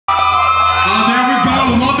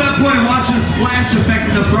step foot and watch this splash effect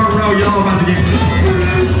in the front row. Y'all about to get...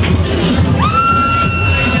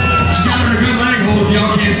 She got her in a good leg hold if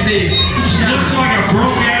y'all can't see. She looks like a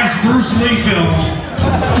broke-ass Bruce Lee film.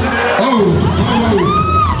 Oh, oh.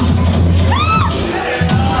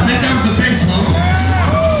 I think that was the face hump.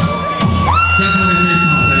 Definitely a face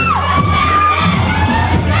hump there.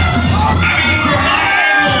 I mean, from my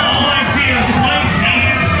angle, all I see is legs,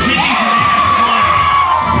 hands, titties, and ass flying.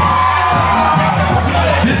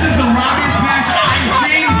 This is the rockiest match I've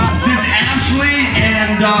seen since Ashley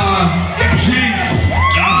and Jinx.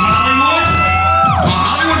 Hollywood?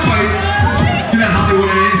 Hollywood fights. Too bad Hollywood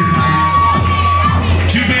ain't in here tonight.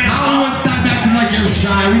 Too bad Hollywood, stop acting like you're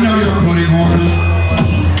shy. We know you're a pudding horn.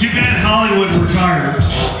 Too bad Hollywood retired.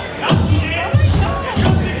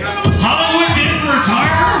 Hollywood didn't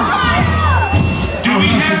retire? Do we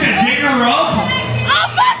have to dig her up?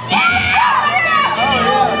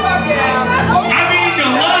 I mean, a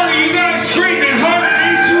lot of you guys screamed at her and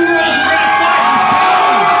these two girls are gonna fight.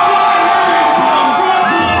 Front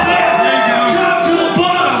to the back, top to the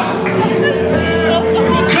bottom.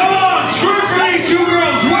 Come on, scream for these two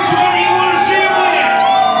girls. Which one do you want to see win?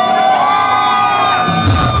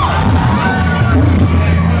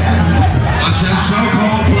 Watch that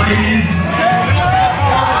chokehold, ladies.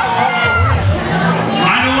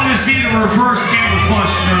 I don't want to see the reverse camel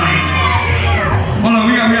clutch tonight. Hold on,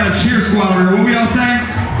 we got a cheer squad over here. What we all saying?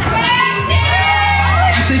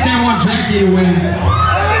 I think they want Jackie to win.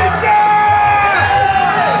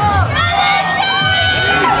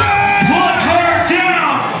 Put her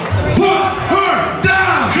down! Put her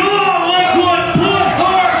down! Come on, Lakewood! Put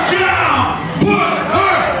her down! Put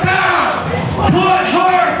her down! Put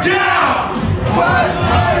her down!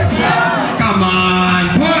 Come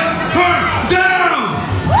on, put her down!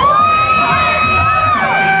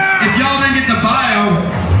 If y'all didn't get the bio,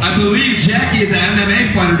 I believe Jackie is an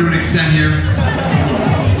MMA fighter to an extent here.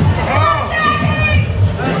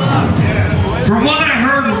 From what I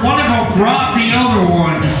heard, one of them robbed the other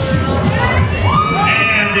one.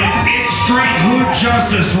 And it's straight hood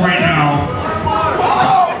justice right now.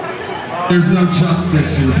 There's no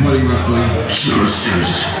justice in the pudding wrestling.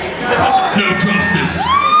 Justice. No justice.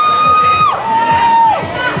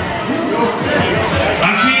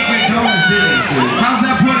 I can't condone the cities. How's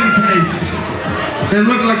that pudding taste? They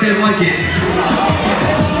look like they like it.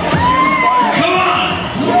 Come on!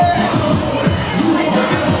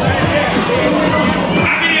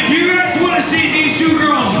 I mean, if you guys want to see these two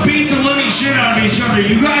girls beat the living shit out of each other,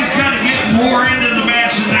 you guys got to get more into the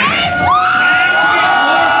match than that.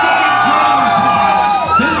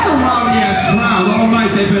 This is a rowdy-ass crowd. All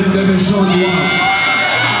night they've been showing you off.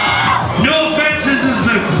 No offense, this is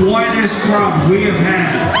the quietest crowd we have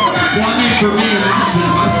had. Well, I mean, for me and Ashley,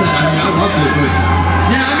 I said, I loved it, but...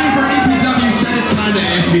 Yeah, I mean, for EPW, you said it's kind of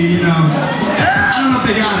iffy, you know. I don't know if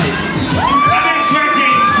they got it. I'm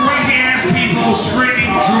expecting crazy-ass people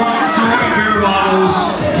screaming, drunk, throwing beer bottles.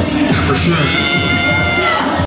 Yeah, for sure.